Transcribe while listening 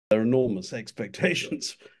enormous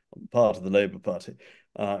expectations on the part of the Labour Party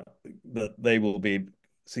that they will be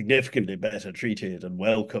significantly better treated and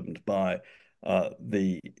welcomed by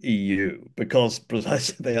the EU because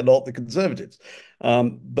precisely they are not the Conservatives.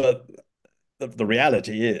 But the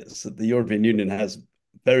reality is that the European Union has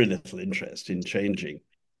very little interest in changing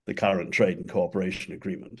the current trade and cooperation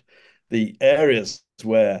agreement. The areas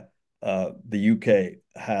where the UK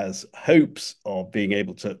has hopes of being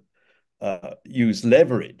able to use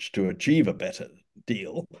leverage to achieve a better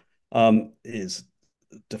deal is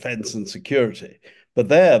defense and security. But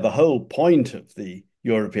there, the whole point of the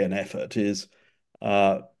European effort is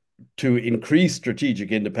to increase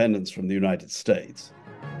strategic independence from the United States.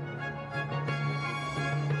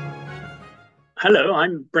 Hello,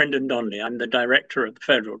 I'm Brendan Donnelly. I'm the director of the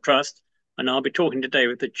Federal Trust, and I'll be talking today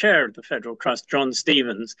with the chair of the Federal Trust, John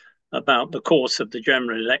Stevens, about the course of the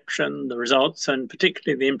general election, the results, and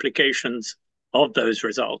particularly the implications of those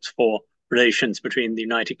results for relations between the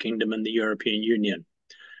United Kingdom and the European Union.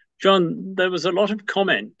 John, there was a lot of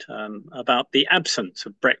comment about the absence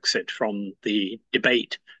of Brexit from the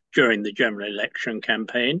debate during the general election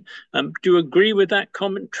campaign. Do you agree with that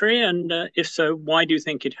commentary? And if so, why do you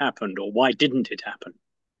think it happened, or why didn't it happen?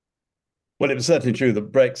 Well, it was certainly true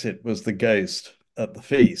that Brexit was the ghost at the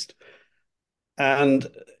feast. And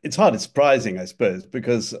it's hardly surprising, I suppose,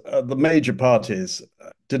 because the major parties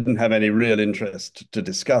didn't have any real interest to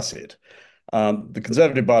discuss it. The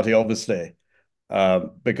Conservative Party, obviously,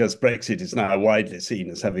 because Brexit is now widely seen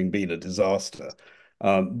as having been a disaster,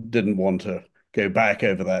 didn't want to go back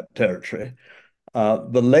over that territory.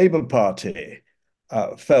 The Labour Party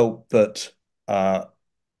felt that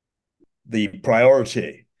the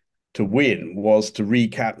priority to win was to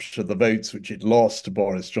recapture the votes which it lost to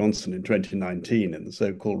Boris Johnson in 2019 in the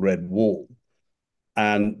so-called Red Wall.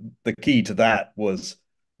 And the key to that was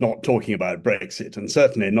not talking about Brexit and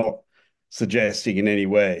certainly not suggesting in any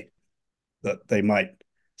way that they might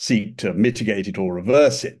seek to mitigate it or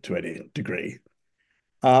reverse it to any degree.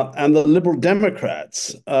 And the Liberal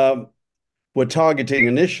Democrats were targeting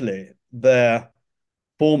initially their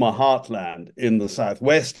former heartland in the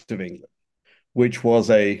southwest of England, which was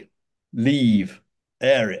a Leave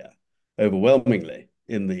area overwhelmingly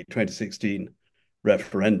in the 2016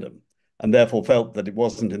 referendum, and therefore felt that it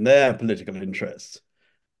wasn't in their political interests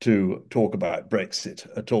to talk about Brexit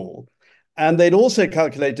at all. And they'd also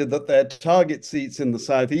calculated that their target seats in the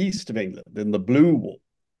southeast of England, in the Blue Wall,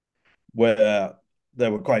 where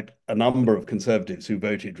there were quite a number of Conservatives who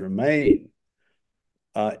voted Remain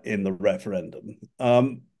in the referendum,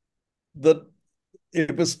 that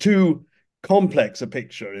it was too complex a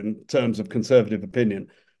picture in terms of Conservative opinion,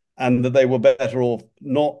 and that they were better off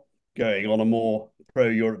not going on a more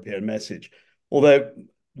pro-European message. Although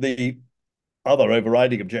the other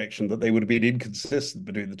overriding objection that they would have been inconsistent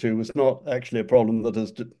between the two was not actually a problem that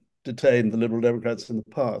has detained the Liberal Democrats in the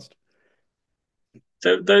past.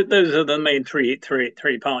 So those are the main three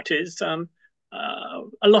parties. A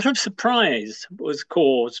lot of surprise was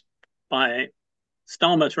caused by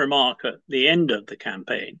Starmer's remark at the end of the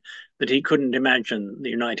campaign that he couldn't imagine the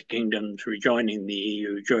United Kingdom rejoining the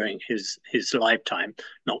EU during his lifetime.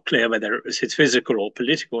 Not clear whether it was his physical or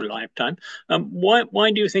political lifetime.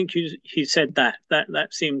 Why do you think he said that?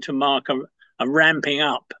 That seemed to mark a ramping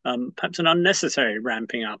up, perhaps an unnecessary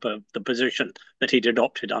ramping up of the position that he'd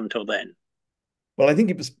adopted until then. Well, I think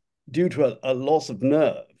it was due to a loss of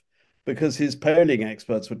nerve, because his polling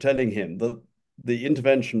experts were telling him that the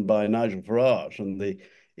intervention by Nigel Farage and the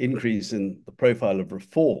increase in the profile of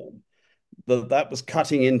reform, that was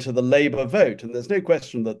cutting into the Labour vote. And there's no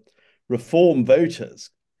question that reform voters,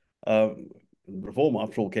 reform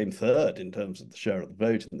after all came third in terms of the share of the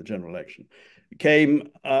vote in the general election, came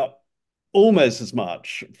almost as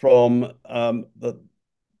much from the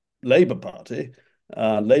Labour Party,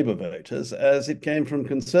 Labour voters, as it came from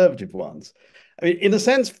Conservative ones. I mean, in a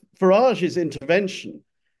sense, Farage's intervention,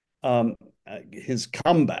 his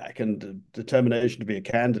comeback and determination to be a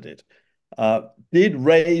candidate, did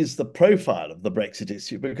raise the profile of the Brexit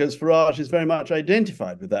issue, because Farage is very much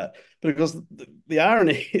identified with that. Because the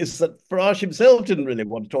irony is that Farage himself didn't really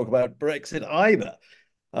want to talk about Brexit either,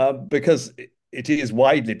 because it is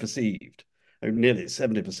widely perceived. Nearly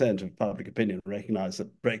 70% of public opinion recognise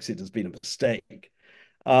that Brexit has been a mistake.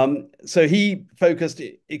 So he focused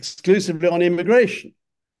exclusively on immigration.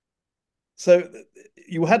 So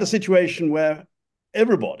you had a situation where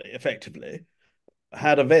everybody effectively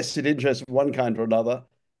had a vested interest of one kind or another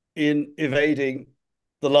in evading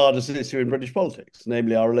the largest issue in British politics,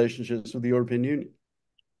 namely our relationships with the European Union.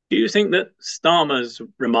 Do you think that Starmer's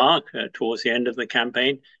remark towards the end of the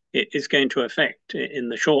campaign it is going to affect in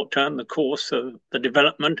the short term the course of the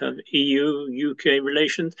development of EU-UK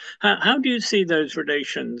relations. How do you see those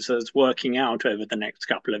relations as working out over the next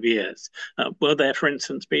couple of years? Will there, for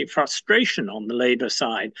instance, be frustration on the Labour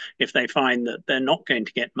side if they find that they're not going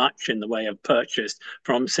to get much in the way of purchase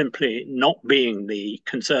from simply not being the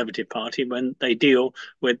Conservative Party when they deal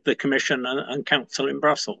with the Commission and Council in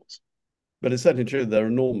Brussels? But it's certainly true there are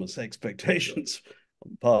enormous expectations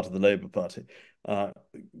on the part of the Labour Party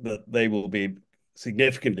that they will be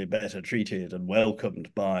significantly better treated and welcomed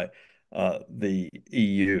by the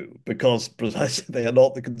EU because precisely they are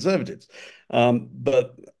not the Conservatives.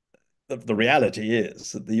 But the reality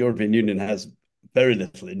is that the European Union has very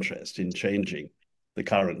little interest in changing the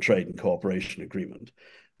current trade and cooperation agreement.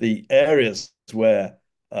 The areas where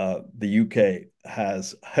the UK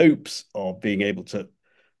has hopes of being able to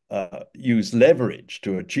use leverage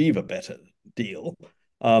to achieve a better deal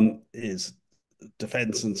is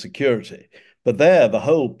defense and security. But there, the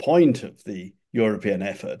whole point of the European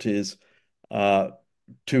effort is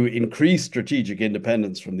to increase strategic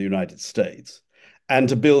independence from the United States and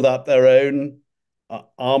to build up their own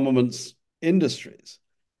armaments industries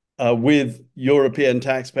with European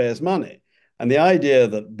taxpayers' money. And the idea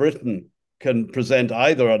that Britain can present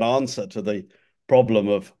either an answer to the problem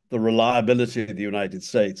of the reliability of the United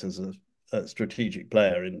States as a strategic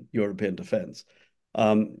player in European defense.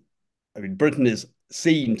 I mean, Britain is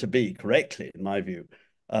seen to be, correctly, in my view,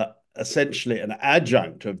 essentially an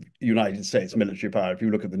adjunct of United States military power, if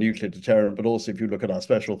you look at the nuclear deterrent, but also if you look at our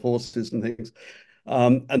special forces and things.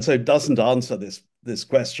 And so it doesn't answer this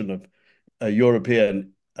question of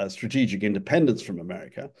European strategic independence from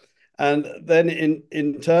America. And then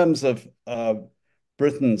in terms of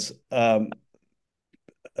Britain's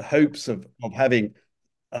hopes of having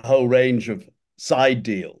a whole range of side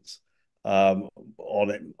deals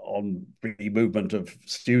on free movement of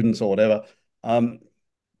students or whatever.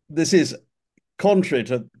 This is contrary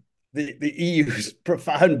to the EU's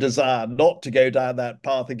profound desire not to go down that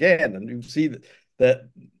path again. And you see that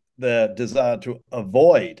their desire to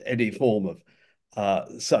avoid any form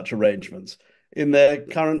of such arrangements in their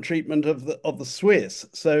current treatment of the Swiss.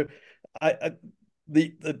 So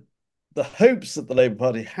the hopes that the Labour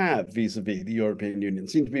Party have vis-a-vis the European Union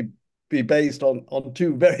seem to be based on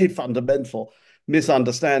two very fundamental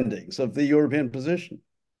misunderstandings of the European position.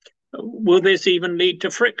 Will this even lead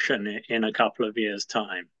to friction in a couple of years'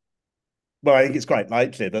 time? Well, I think it's quite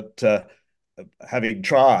likely that having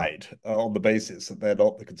tried on the basis that they're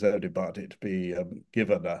not the Conservative Party to be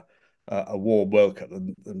given a warm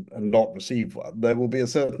welcome and not receive one, there will be a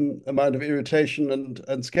certain amount of irritation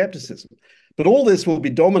and skepticism. But all this will be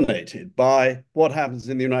dominated by what happens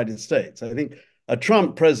in the United States. I think a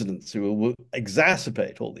Trump presidency will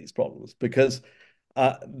exacerbate all these problems because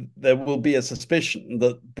there will be a suspicion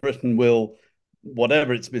that Britain will,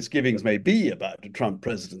 whatever its misgivings may be about the Trump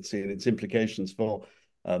presidency and its implications for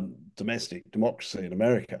domestic democracy in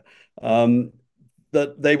America,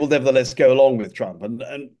 that they will nevertheless go along with Trump.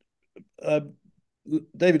 And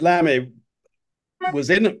David Lammy was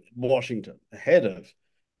in Washington ahead of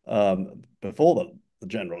before the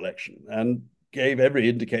general election and gave every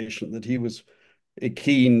indication that he was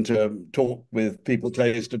keen to talk with people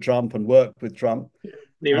close to Trump and work with Trump.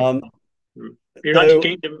 The United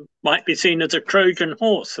Kingdom might be seen as a Trojan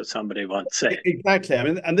horse, as somebody once said. Exactly. I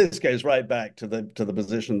mean, and this goes right back to the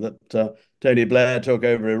position that Tony Blair took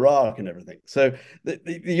over Iraq and everything. So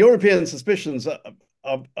the European suspicions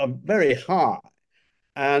are very high,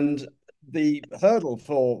 and the hurdle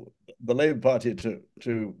for the Labour Party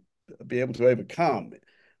to be able to overcome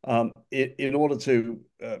in order to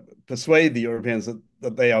persuade the Europeans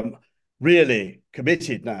that they are really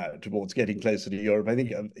committed now towards getting closer to Europe, I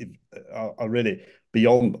think are really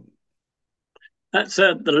beyond them. That's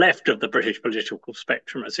the left of the British political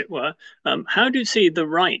spectrum, as it were. How do you see the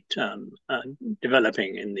right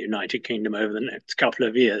developing in the United Kingdom over the next couple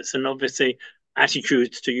of years? And obviously,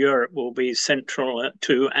 attitudes to Europe will be central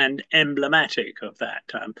to and emblematic of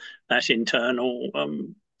that internal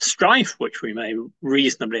strife, which we may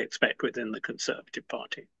reasonably expect within the Conservative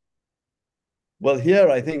Party. Well, here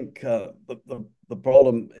I think the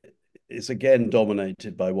problem is again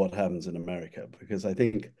dominated by what happens in America, because I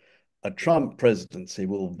think a Trump presidency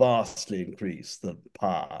will vastly increase the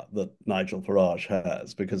power that Nigel Farage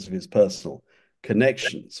has because of his personal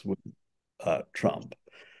connections with Trump,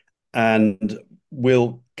 and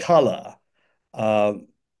will colour a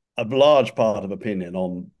large part of opinion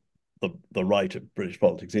on the right of British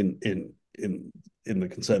politics in the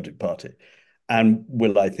Conservative Party, and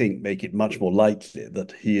will, I think, make it much more likely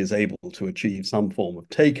that he is able to achieve some form of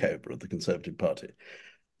takeover of the Conservative Party.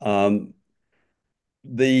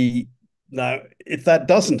 the now, if that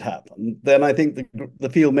doesn't happen, then I think the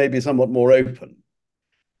field may be somewhat more open,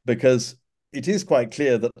 because it is quite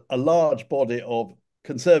clear that a large body of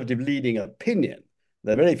conservative leading opinion,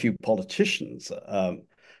 there are very few politicians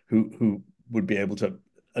who would be able to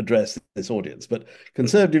address this audience, but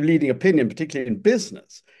conservative leading opinion, particularly in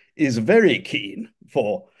business, is very keen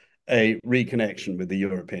for a reconnection with the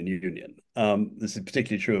European Union. This is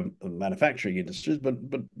particularly true of manufacturing industries, but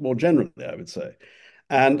more generally, I would say.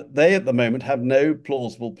 And they at the moment have no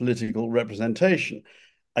plausible political representation.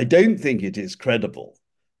 I don't think it is credible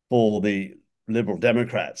for the Liberal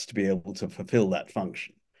Democrats to be able to fulfill that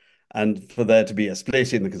function, and for there to be a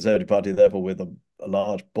split in the Conservative Party, therefore, with a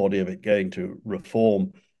large body of it going to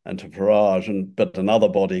Reform and to Farage, but another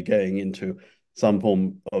body going into some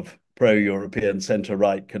form of pro-European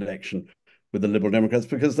centre-right connection with the Liberal Democrats,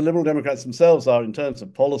 because the Liberal Democrats themselves are, in terms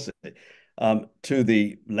of policy, to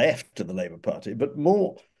the left of the Labour Party, but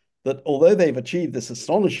more that although they've achieved this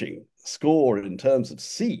astonishing score in terms of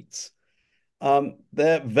seats,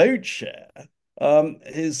 their vote share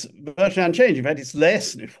is virtually unchanged. In fact, it's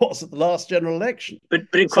less than it was at the last general election. But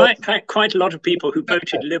in so, quite a lot of people who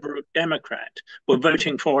voted Liberal Democrat were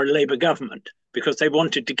voting for a Labour government because they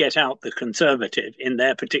wanted to get out the Conservative in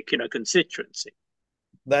their particular constituency.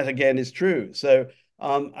 That again is true. So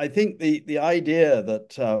I think the idea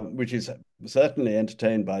that, which is certainly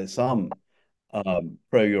entertained by some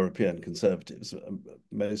pro-European conservatives,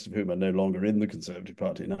 most of whom are no longer in the Conservative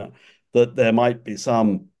Party now, that there might be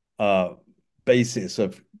some basis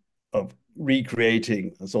of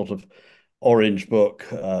recreating a sort of Orange Book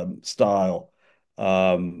style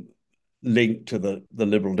link to the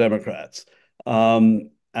Liberal Democrats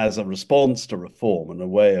as a response to reform and a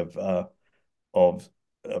way of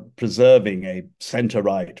preserving a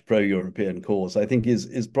centre-right pro-European cause, I think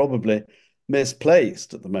is probably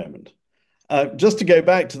misplaced at the moment. Just to go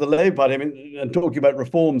back to the Labour Party, I mean, and talking about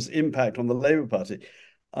reform's impact on the Labour Party,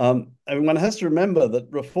 I mean, one has to remember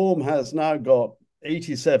that Reform has now got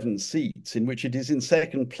 87 seats, in which it is in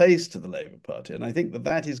second place to the Labour Party. And I think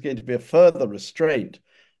that is going to be a further restraint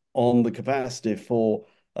on the capacity for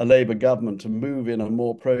a Labour government to move in a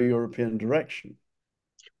more pro-European direction.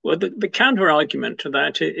 Well, the counter argument to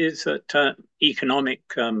that is that economic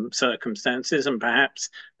circumstances and perhaps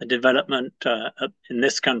the development in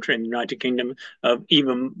this country, in the United Kingdom, of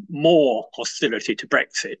even more hostility to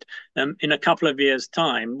Brexit in a couple of years'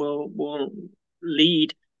 time will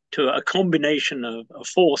lead to a combination of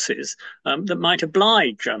forces that might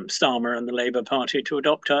oblige Starmer and the Labour Party to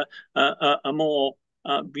adopt a more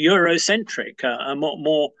Eurocentric, a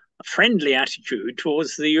more friendly attitude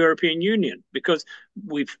towards the European Union, because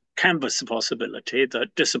we've canvassed the possibility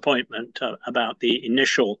that disappointment about the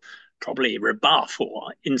initial probably rebuff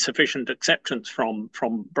or insufficient acceptance from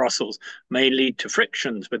Brussels may lead to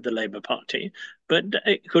frictions with the Labour Party, but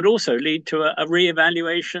it could also lead to a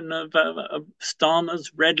re-evaluation of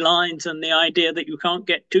Starmer's red lines and the idea that you can't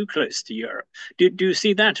get too close to Europe. Do you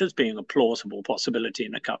see that as being a plausible possibility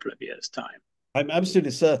in a couple of years' time? I'm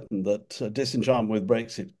absolutely certain that disenchantment with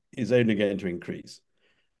Brexit is only going to increase.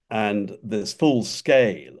 And this full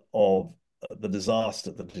scale of the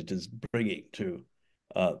disaster that it is bringing to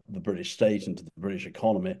the British state and to the British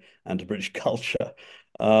economy and to British culture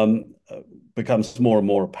becomes more and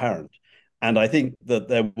more apparent. And I think that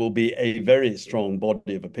there will be a very strong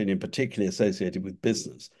body of opinion, particularly associated with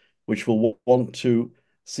business, which will want to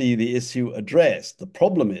see the issue addressed. The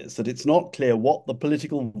problem is that it's not clear what the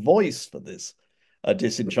political voice for this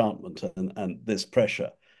disenchantment and this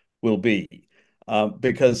pressure will be,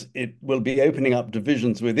 because it will be opening up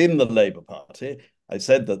divisions within the Labour Party. I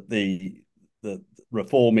said that the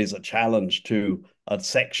reform is a challenge to a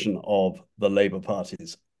section of the Labour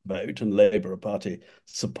Party's vote and Labour Party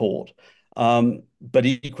support. But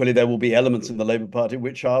equally, there will be elements in the Labour Party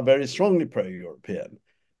which are very strongly pro-European.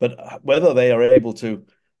 But whether they are able to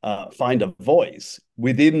find a voice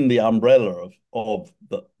within the umbrella of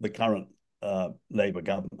the current Labour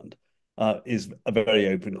government is a very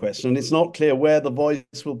open question. And it's not clear where the voice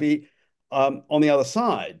will be on the other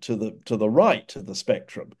side, to the right of the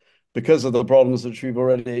spectrum, because of the problems which we've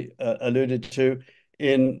already alluded to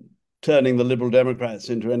in turning the Liberal Democrats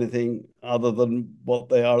into anything other than what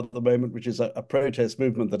they are at the moment, which is a protest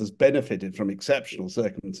movement that has benefited from exceptional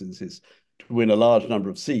circumstances to win a large number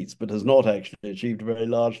of seats, but has not actually achieved a very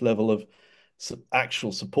large level of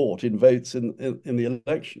actual support in votes in the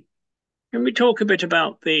election. Can we talk a bit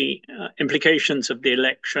about the implications of the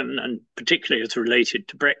election, and particularly as related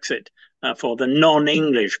to Brexit, for the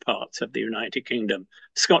non-English parts of the United Kingdom,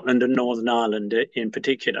 Scotland and Northern Ireland in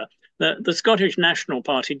particular? The Scottish National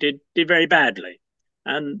Party did very badly.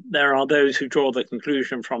 And there are those who draw the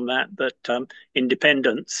conclusion from that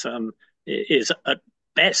independence is at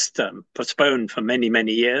best postponed for many,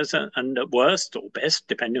 many years, and at worst or best,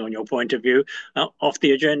 depending on your point of view, off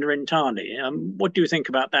the agenda entirely. What do you think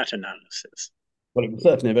about that analysis? Well, it was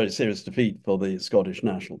certainly a very serious defeat for the Scottish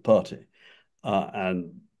National Party.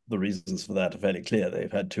 And the reasons for that are fairly clear.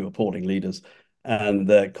 They've had two appalling leaders, and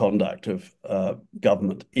their conduct of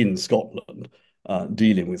government in Scotland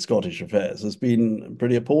dealing with Scottish affairs has been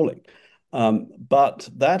pretty appalling. But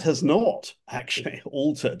that has not actually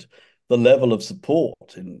altered the level of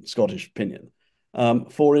support, in Scottish opinion,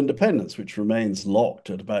 for independence, which remains locked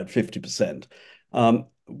at about 50%,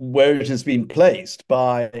 where it has been placed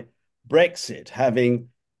by Brexit having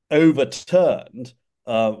overturned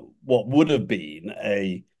what would have been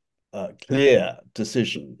a clear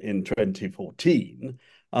decision in 2014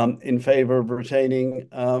 in favor of retaining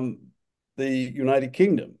the United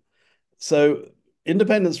Kingdom. So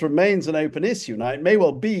independence remains an open issue. Now, it may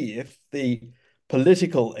well be, if the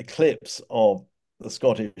political eclipse of the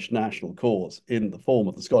Scottish national cause in the form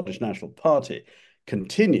of the Scottish National Party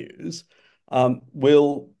continues,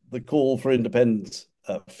 will the call for independence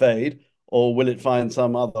fade, or will it find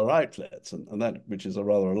some other outlets? And that, which is a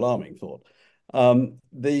rather alarming thought. But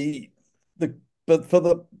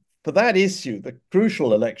for that issue, the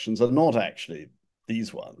crucial elections are not actually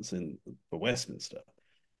these ones for Westminster.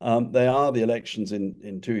 They are the elections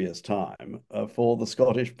in 2 years' time for the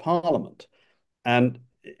Scottish Parliament. And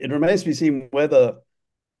it remains to be seen whether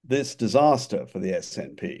this disaster for the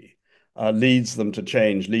SNP leads them to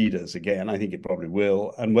change leaders again. I think it probably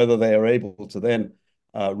will, and whether they are able to then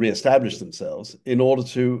re-establish themselves in order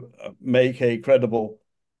to make a credible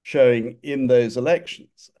showing in those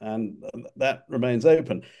elections. And that remains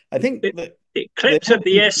open. I think the eclipse of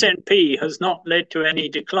the SNP has not led to any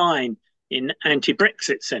decline in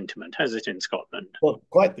anti-Brexit sentiment, has it, in Scotland? Well,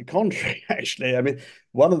 quite the contrary, actually. I mean,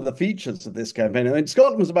 one of the features of this campaign, I mean,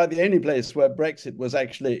 Scotland was about the only place where Brexit was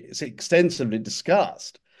actually extensively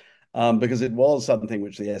discussed, because it was something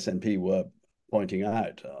which the SNP were pointing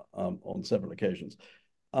out on several occasions.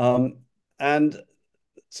 And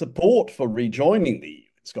support for rejoining the EU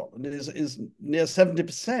in Scotland is near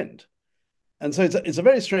 70%. And so it's a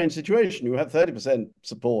very strange situation. You have 30%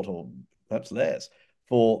 support, or perhaps less,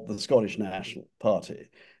 for the Scottish National Party.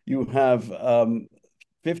 You have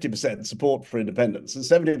 50% support for independence and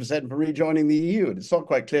 70% for rejoining the EU. And it's not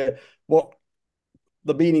quite clear what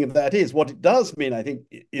the meaning of that is. What it does mean, I think,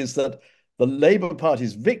 is that the Labour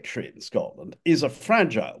Party's victory in Scotland is a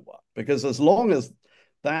fragile one, because as long as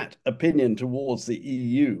that opinion towards the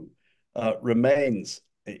EU remains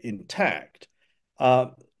intact,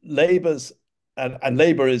 Labour's and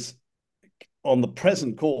Labour is on the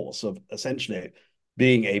present course of essentially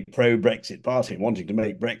being a pro-Brexit party, wanting to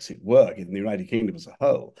make Brexit work in the United Kingdom as a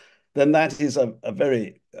whole, then that is a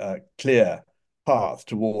very clear path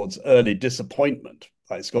towards early disappointment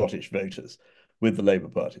by Scottish voters with the Labour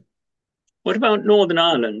Party. What about Northern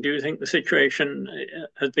Ireland? Do you think the situation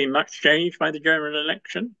has been much changed by the general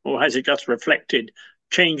election, or has it just reflected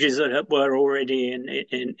changes that were already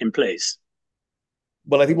in place?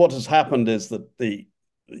 Well, I think what has happened is that the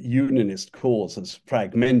unionist cause has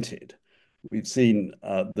fragmented. We've seen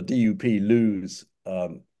the DUP lose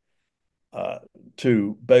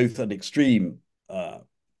to both an extreme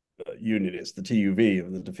unionist, the TUV,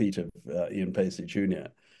 of the defeat of Ian Paisley Jr.,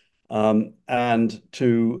 and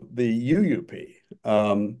to the UUP,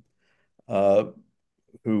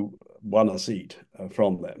 who won a seat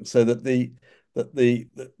from them, so that the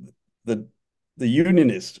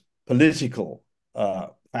unionist political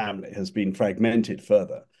family has been fragmented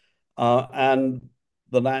further, and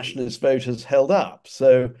the nationalist vote has held up.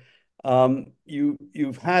 So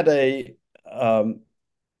you've had a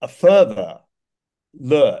further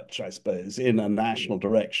lurch, I suppose, in a national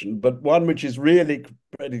direction, but one which is really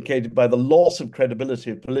predicated by the loss of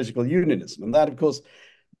credibility of political unionism. And that, of course,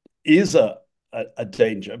 is a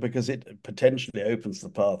danger, because it potentially opens the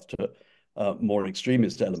path to more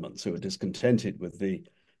extremist elements who are discontented with the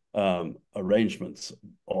arrangements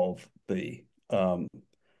of the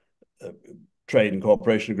trade and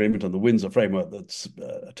cooperation agreement and the Windsor framework that's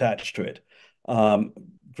attached to it,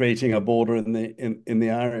 creating a border in the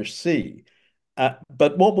Irish Sea.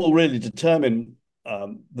 But what will really determine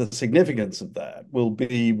the significance of that will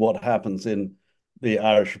be what happens in the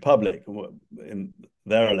Irish Republic in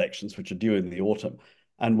their elections, which are due in the autumn,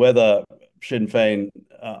 and whether Sinn Féin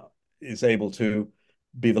is able to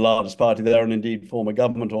be the largest party there and indeed form a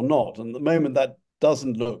government or not. And at the moment, that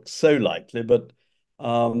doesn't look so likely, but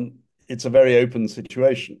it's a very open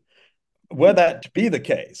situation. Were that to be the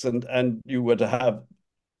case, and you were to have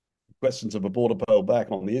questions of a border poll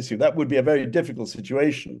back on the issue, that would be a very difficult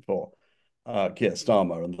situation for Keir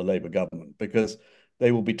Starmer and the Labour government, because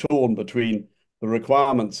they will be torn between the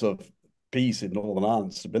requirements of peace in Northern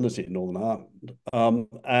Ireland, stability in Northern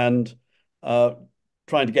Ireland, and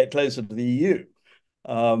trying to get closer to the EU.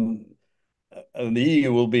 And the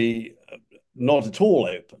EU will be not at all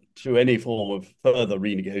open to any form of further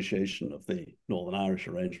renegotiation of the Northern Irish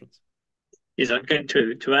arrangements. Yes, I'm going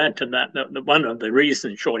to add to that, that one of the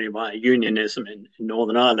reasons, surely, why unionism in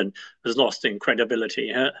Northern Ireland has lost in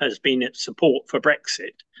credibility has been its support for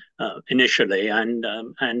Brexit initially, and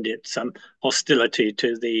its hostility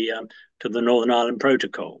to the Northern Ireland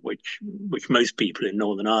Protocol, which most people in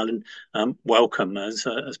Northern Ireland welcome as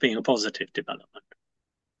being a positive development.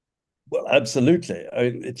 Well, absolutely. I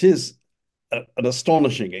mean, it is an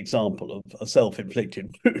astonishing example of a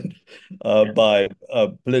self-inflicted wound by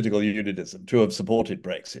political unionism to have supported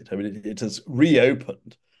Brexit. I mean, it has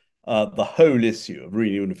reopened the whole issue of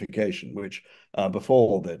reunification, which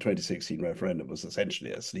before the 2016 referendum was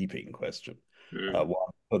essentially a sleeping question,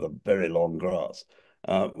 one with a very long grass,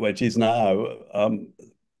 which is now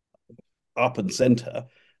up and centre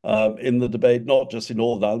in the debate, not just in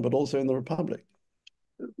Northern Ireland, but also in the Republic.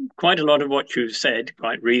 Quite a lot of what you've said,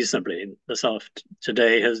 quite reasonably,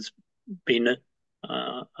 today has been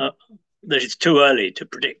that it's too early to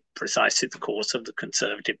predict precisely the course of the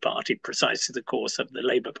Conservative Party, precisely the course of the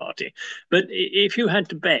Labour Party. But if you had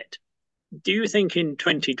to bet, do you think in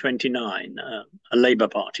 2029 a Labour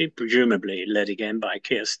Party, presumably led again by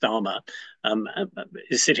Keir Starmer,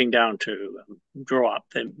 is sitting down to draw up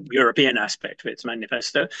the European aspect of its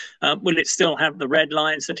manifesto? Will it still have the red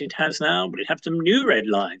lines that it has now? Will it have some new red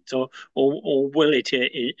lines, or will it,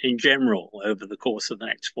 in general, over the course of the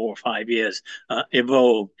next 4 or 5 years,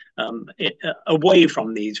 evolve away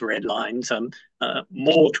from these red lines,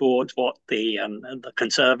 more towards what the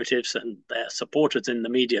Conservatives and their supporters in the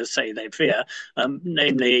media say they fear,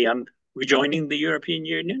 namely rejoining the European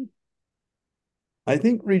Union? I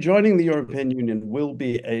think rejoining the European Union will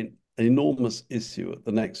be an enormous issue at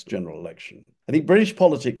the next general election. I think British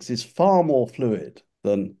politics is far more fluid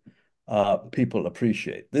than people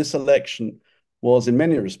appreciate. This election was, in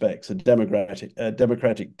many respects, a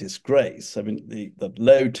democratic disgrace. I mean, the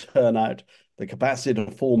low turnout, the capacity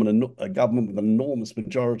to form a government with an enormous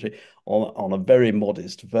majority on a very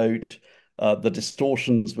modest vote, the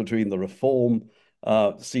distortions between the Reform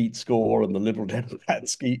seat score and the Liberal Democrat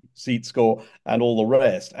seat score and all the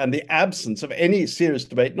rest, and the absence of any serious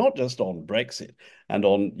debate, not just on Brexit and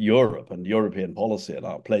on Europe and European policy and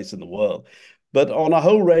our place in the world, but on a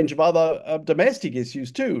whole range of other domestic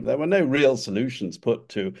issues too. There were no real solutions put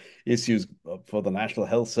to issues for the National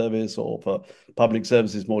Health Service or for public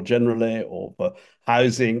services more generally or for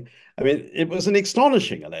housing. I mean, it was an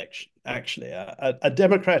astonishing election, actually, a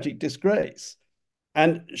democratic disgrace,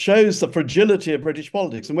 and shows the fragility of British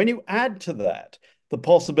politics. And when you add to that the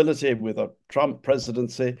possibility with a Trump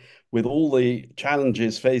presidency, with all the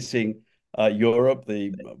challenges facing Europe,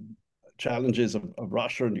 the challenges of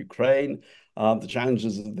Russia and Ukraine, the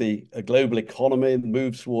challenges of the global economy, the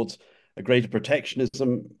moves towards a greater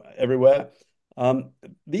protectionism everywhere.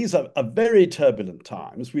 These are very turbulent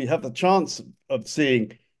times. We have the chance of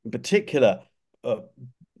seeing, in particular,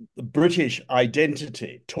 the British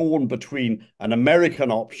identity torn between an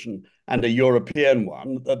American option and a European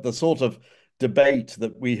one, the sort of debate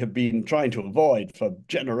that we have been trying to avoid for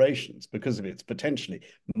generations because of its potentially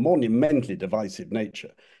monumentally divisive nature.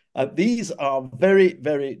 These are very,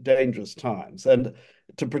 very dangerous times. And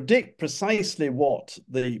to predict precisely what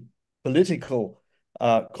the political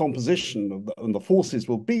composition and the forces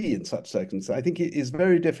will be in such circumstances, I think it is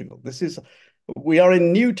very difficult. We are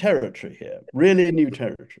in new territory here, really new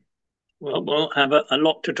territory. Well, we'll have a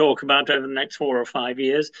lot to talk about over the next 4 or 5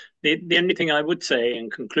 years. The only thing I would say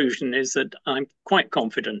in conclusion is that I'm quite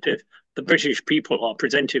confident if the British people are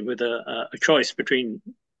presented with a choice between,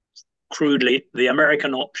 crudely, the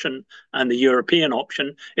American option and the European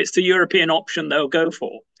option, it's the European option they'll go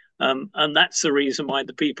for. And that's the reason why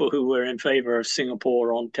the people who were in favor of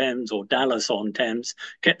Singapore on Thames or Dallas on Thames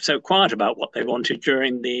kept so quiet about what they wanted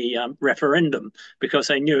during the referendum, because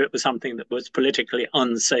they knew it was something that was politically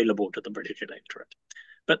unsaleable to the British electorate.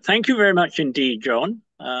 But thank you very much indeed, John.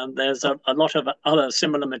 There's a lot of other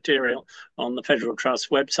similar material on the Federal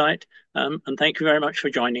Trust website. And thank you very much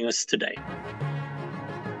for joining us today.